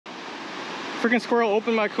Freaking squirrel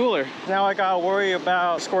opened my cooler. Now I gotta worry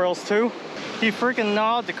about squirrels too. He freaking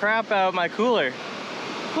gnawed the crap out of my cooler.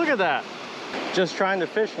 Look at that. Just trying to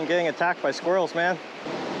fish and getting attacked by squirrels, man.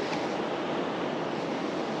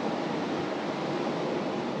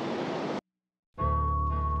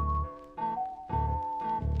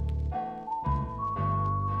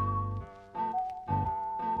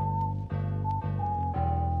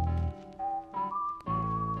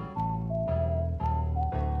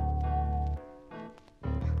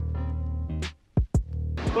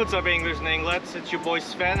 What's up, anglers and anglets? It's your boy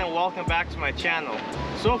Sven and welcome back to my channel.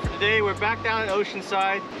 So for today we're back down in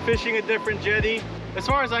Oceanside fishing a different jetty. As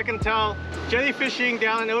far as I can tell, jetty fishing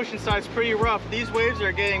down in Oceanside is pretty rough. These waves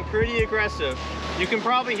are getting pretty aggressive. You can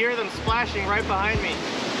probably hear them splashing right behind me.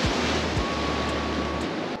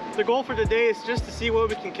 The goal for today is just to see what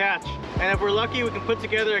we can catch, and if we're lucky we can put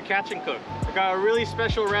together a catch and cook. I got a really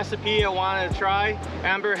special recipe I wanted to try.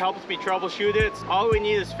 Amber helps me troubleshoot it. All we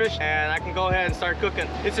need is fish and I can go ahead and start cooking.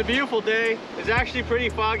 It's a beautiful day. It's actually pretty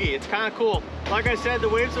foggy. It's kind of cool. Like I said, the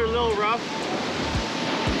waves are a little rough.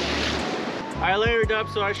 I layered up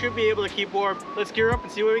so I should be able to keep warm. Let's gear up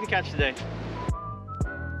and see what we can catch today.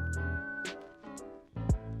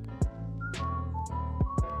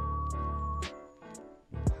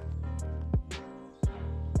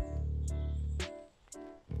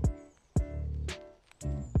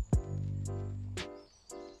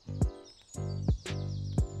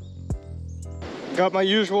 Got my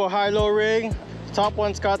usual high-low rig. The top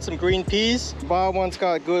one's got some green peas. The bottom one's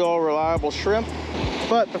got good old reliable shrimp.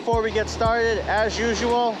 But before we get started, as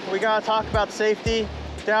usual, we gotta talk about safety.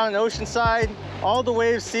 Down in Oceanside, all the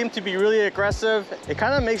waves seem to be really aggressive. It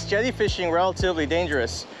kind of makes jetty fishing relatively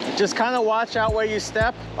dangerous. Just kind of watch out where you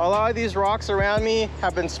step. A lot of these rocks around me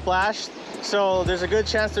have been splashed, so there's a good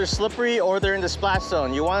chance they're slippery or they're in the splash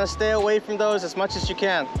zone. You want to stay away from those as much as you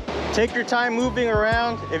can. Take your time moving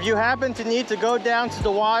around. If you happen to need to go down to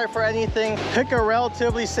the water for anything, pick a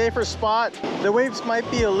relatively safer spot. The waves might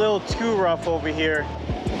be a little too rough over here.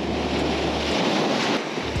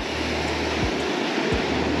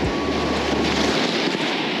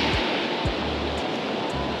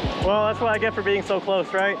 Well, that's what I get for being so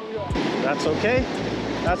close, right? That's okay.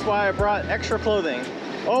 That's why I brought extra clothing.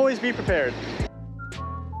 Always be prepared.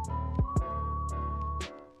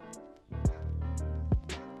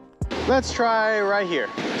 Let's try right here.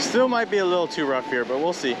 Still might be a little too rough here, but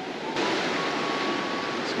we'll see.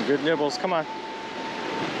 Some good nibbles, come on.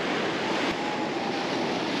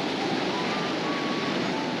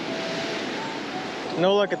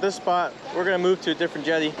 No luck at this spot. We're gonna move to a different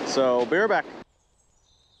jetty, so be right back.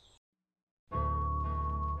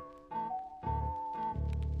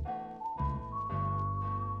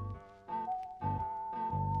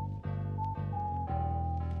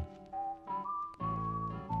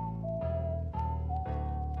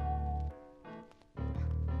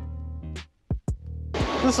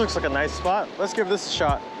 This looks like a nice spot. Let's give this a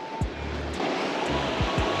shot.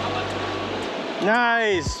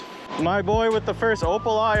 Nice! My boy with the first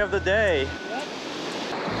Opaleye of the day. Yep.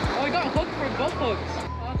 Oh, I got hooked for both hooks.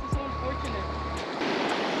 Oh, that's so unfortunate.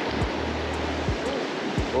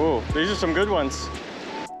 Oh, these are some good ones.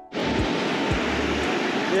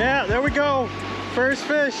 Yeah, there we go. First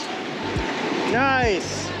fish.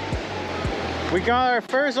 Nice. We got our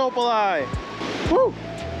first Opaleye. Woo!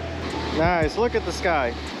 Nice, look at this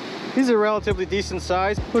guy. He's a relatively decent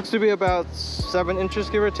size. Looks to be about 7 inches,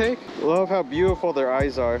 give or take. Love how beautiful their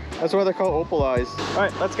eyes are. That's why they're called Opaleyes. All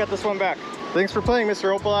right, let's get this one back. Thanks for playing,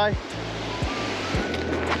 Mr. Opaleye.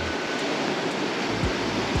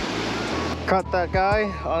 Caught that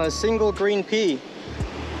guy on a single green pea.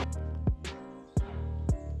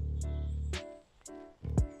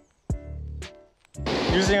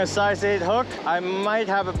 Using a size 8 hook, I might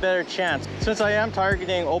have a better chance. Since I am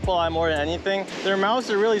targeting Opaleye more than anything, their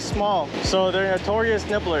mouths are really small, so they're notorious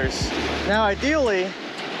nibblers. Now ideally,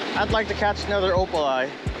 I'd like to catch another Opaleye.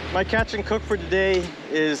 My catch and cook for today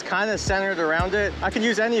is kind of centered around it. I can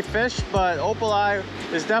use any fish, but Opaleye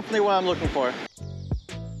is definitely what I'm looking for.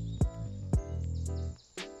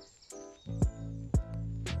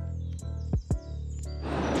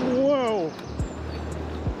 Whoa!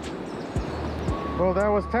 Well, that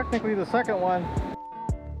was technically the second one.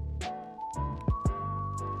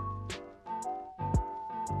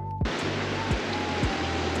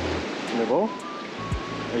 Nibble,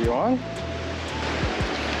 are you on?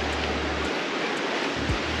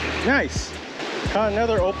 Nice! Caught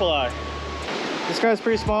another Opaleye. This guy's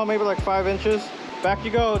pretty small, maybe like 5 inches. Back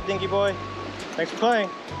you go, dinky boy. Thanks for playing.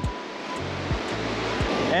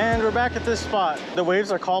 And we're back at this spot. The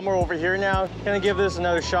waves are calmer over here now. Gonna give this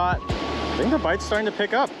another shot. I think the bite's starting to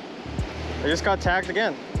pick up. I just got tagged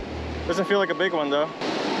again. Doesn't feel like a big one though.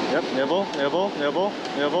 Yep, nibble, nibble, nibble,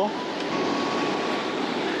 nibble.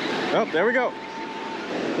 Oh, there we go.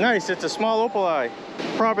 Nice, it's a small opaleye.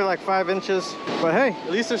 Probably like 5 inches, but hey,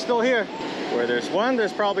 at least they're still here. Where there's one,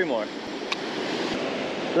 there's probably more.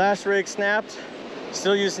 Last rig snapped.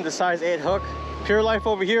 Still using the size 8 hook. Pure Life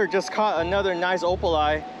over here just caught another nice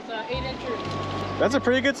opaleye. It's 8-incher. That's a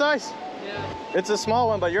pretty good size. Yeah. It's a small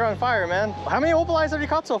one, but you're on fire, man. How many opaleyes have you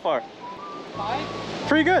caught so far? 5?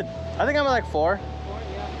 Pretty good. I think I'm at like 4. 4,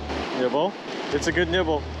 yeah. Nibble. It's a good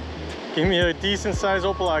nibble. Give me a decent size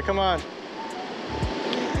opaleye, come on.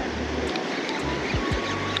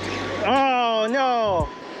 Oh no!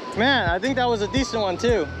 Man, I think that was a decent one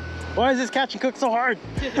too. Why is this catch and cook so hard?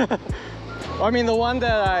 I mean, the one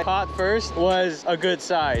that I caught first was a good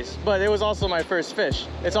size, but it was also my first fish.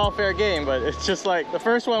 It's all fair game, but it's just like the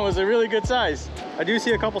first one was a really good size. I do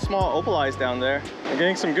see a couple small opaleyes down there. I'm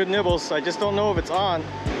getting some good nibbles. I just don't know if it's on.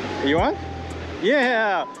 Are you on?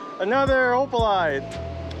 Yeah, another opaleye.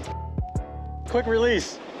 Quick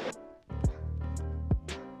release.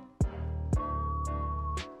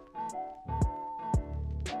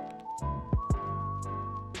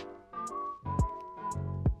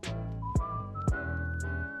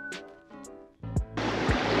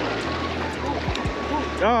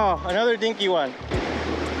 Oh, another dinky one.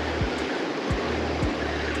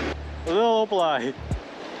 A little opaleye.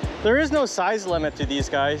 There is no size limit to these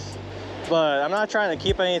guys, but I'm not trying to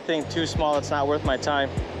keep anything too small that's not worth my time.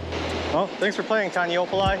 Well, thanks for playing, tiny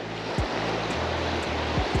opaleye.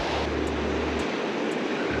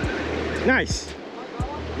 Nice.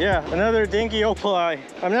 Yeah, another dinky opaleye.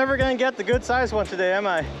 I'm never gonna get the good size one today, am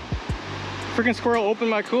I? Freaking squirrel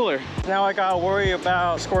opened my cooler. Now I gotta worry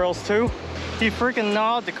about squirrels too. He freaking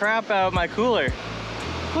gnawed the crap out of my cooler.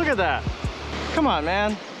 Look at that. Come on,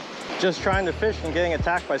 man. Just trying to fish and getting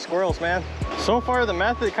attacked by squirrels, man. So far, the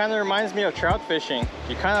method kind of reminds me of trout fishing.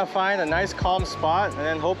 You kind of find a nice calm spot and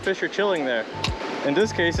then hope fish are chilling there. In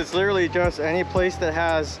this case, it's literally just any place that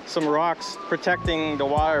has some rocks protecting the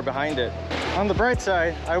water behind it. On the bright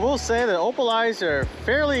side, I will say that opaleyes are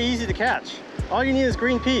fairly easy to catch. All you need is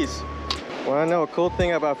green peas. Want to know a cool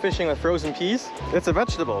thing about fishing with frozen peas? It's a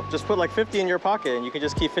vegetable. Just put like 50 in your pocket and you can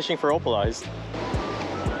just keep fishing for opaleyes.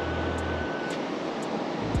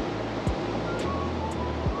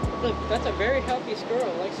 Look, that's a very healthy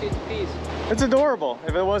squirrel. Likes to eat the peas. It's adorable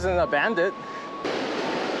if it wasn't a bandit.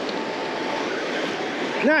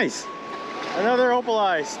 Nice! Another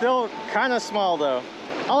opaleye. Still kind of small though.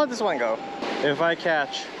 I'll let this one go. If I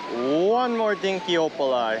catch one more dinky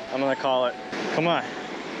opaleye, I'm gonna call it. Come on.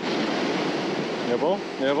 Nibble,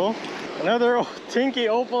 nibble. Another dinky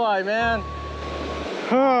opaleye, man.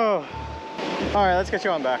 Oh. All right, let's get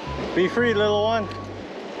you on back. Be free, little one.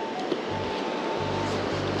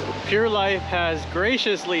 Pure Life has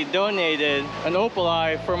graciously donated an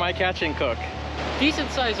opaleye for my catch and cook.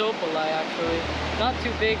 Decent size opaleye, actually. Not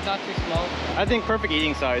too big, not too small. I think perfect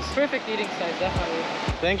eating size. Perfect eating size, definitely.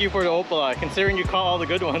 Thank you for the opaleye, considering you caught all the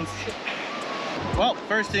good ones. Well,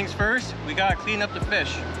 first things first, we gotta clean up the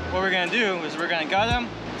fish. What we're gonna do is we're gonna gut him,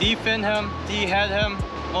 de-fin him, de-head him.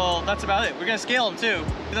 Well, that's about it. We're gonna scale him too.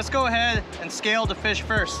 Let's go ahead and scale the fish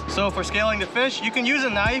first. So for scaling the fish, you can use a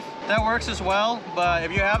knife. That works as well, but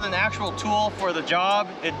if you have an actual tool for the job,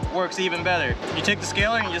 it works even better. You take the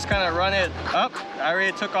scaler and you just kind of run it up. I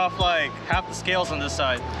already took off like half the scales on this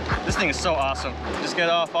side. This thing is so awesome. Just get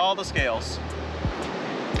off all the scales.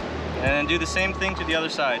 And then do the same thing to the other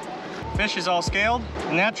side. Fish is all scaled.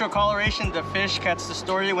 Natural coloration, the fish catches the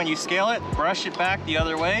story when you scale it. Brush it back the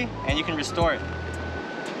other way and you can restore it.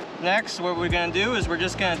 Next, what we're gonna do is we're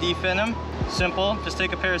just gonna de-fin them. Simple, just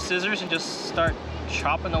take a pair of scissors and just start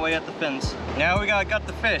chopping away at the fins. Now we gotta gut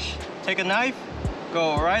the fish. Take a knife,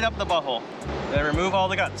 go right up the butthole. Then remove all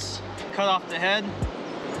the guts. Cut off the head,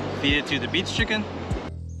 feed it to the beach chicken.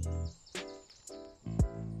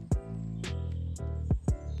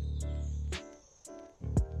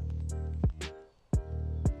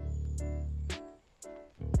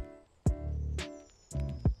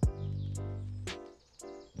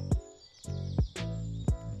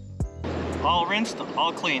 All rinsed,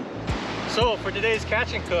 all clean. So for today's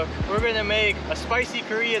catch and cook, we're gonna make a spicy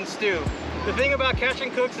Korean stew. The thing about catch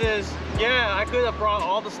and cooks is, yeah, I could have brought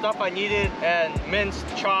all the stuff I needed and minced,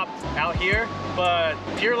 chopped out here, but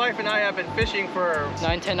Pure Life and I have been fishing for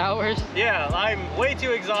 9-10 hours. Yeah, I'm way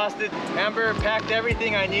too exhausted. Amber packed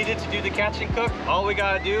everything I needed to do the catch and cook. All we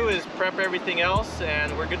gotta do is prep everything else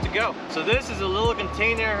and we're good to go. So this is a little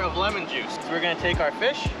container of lemon juice. So we're gonna take our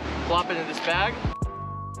fish, plop it in this bag,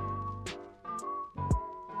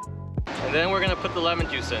 and then we're gonna put the lemon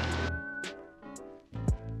juice in.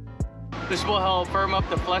 This will help firm up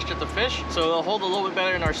the flesh of the fish, so it'll hold a little bit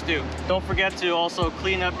better in our stew. Don't forget to also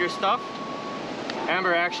clean up your stuff.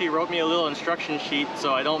 Amber actually wrote me a little instruction sheet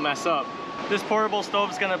so I don't mess up. This portable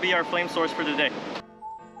stove is gonna be our flame source for today.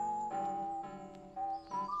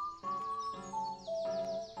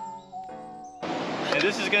 And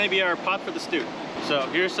this is gonna be our pot for the stew. So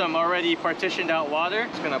here's some already partitioned out water.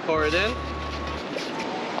 Just gonna pour it in.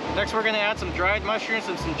 Next we're gonna add some dried mushrooms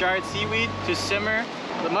and some dried seaweed to simmer.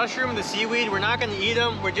 The mushroom and the seaweed, we're not gonna eat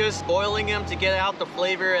them. We're just boiling them to get out the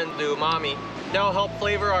flavor and the umami. That'll help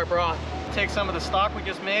flavor our broth. Take some of the stock we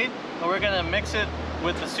just made and we're gonna mix it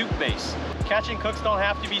with the soup base. Catching cooks don't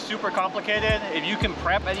have to be super complicated. If you can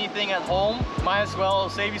prep anything at home, might as well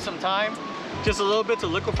save you some time. Just a little bit to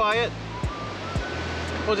liquefy it.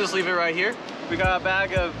 We'll just leave it right here. We got a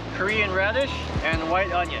bag of Korean radish and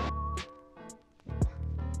white onion.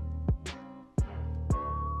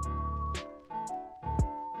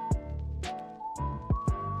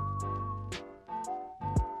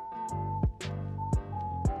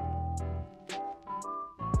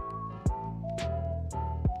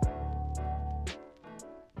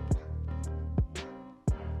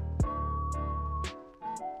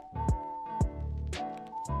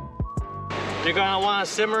 You're gonna wanna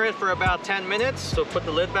simmer it for about 10 minutes, so put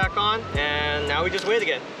the lid back on, and now we just wait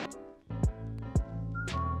again.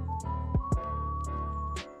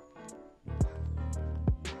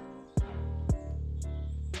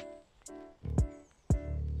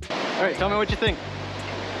 All right, tell me what you think.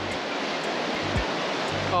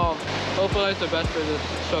 Opaleye is the best for this.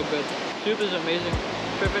 It's so good. Soup is amazing.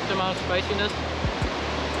 Perfect amount of spiciness.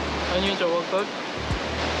 Onions are well cooked.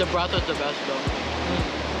 The broth is the best though.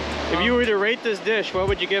 If you were to rate this dish, what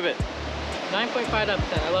would you give it? 9.5 out of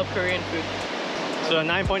 10. I love Korean food. So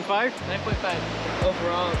 9.5? 9.5.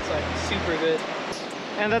 Overall, it's like super good.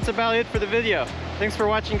 And that's about it for the video. Thanks for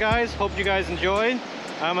watching, guys. Hope you guys enjoyed.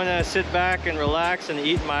 I'm gonna sit back and relax and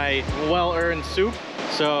eat my well-earned soup.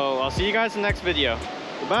 So I'll see you guys in the next video.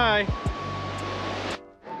 Goodbye.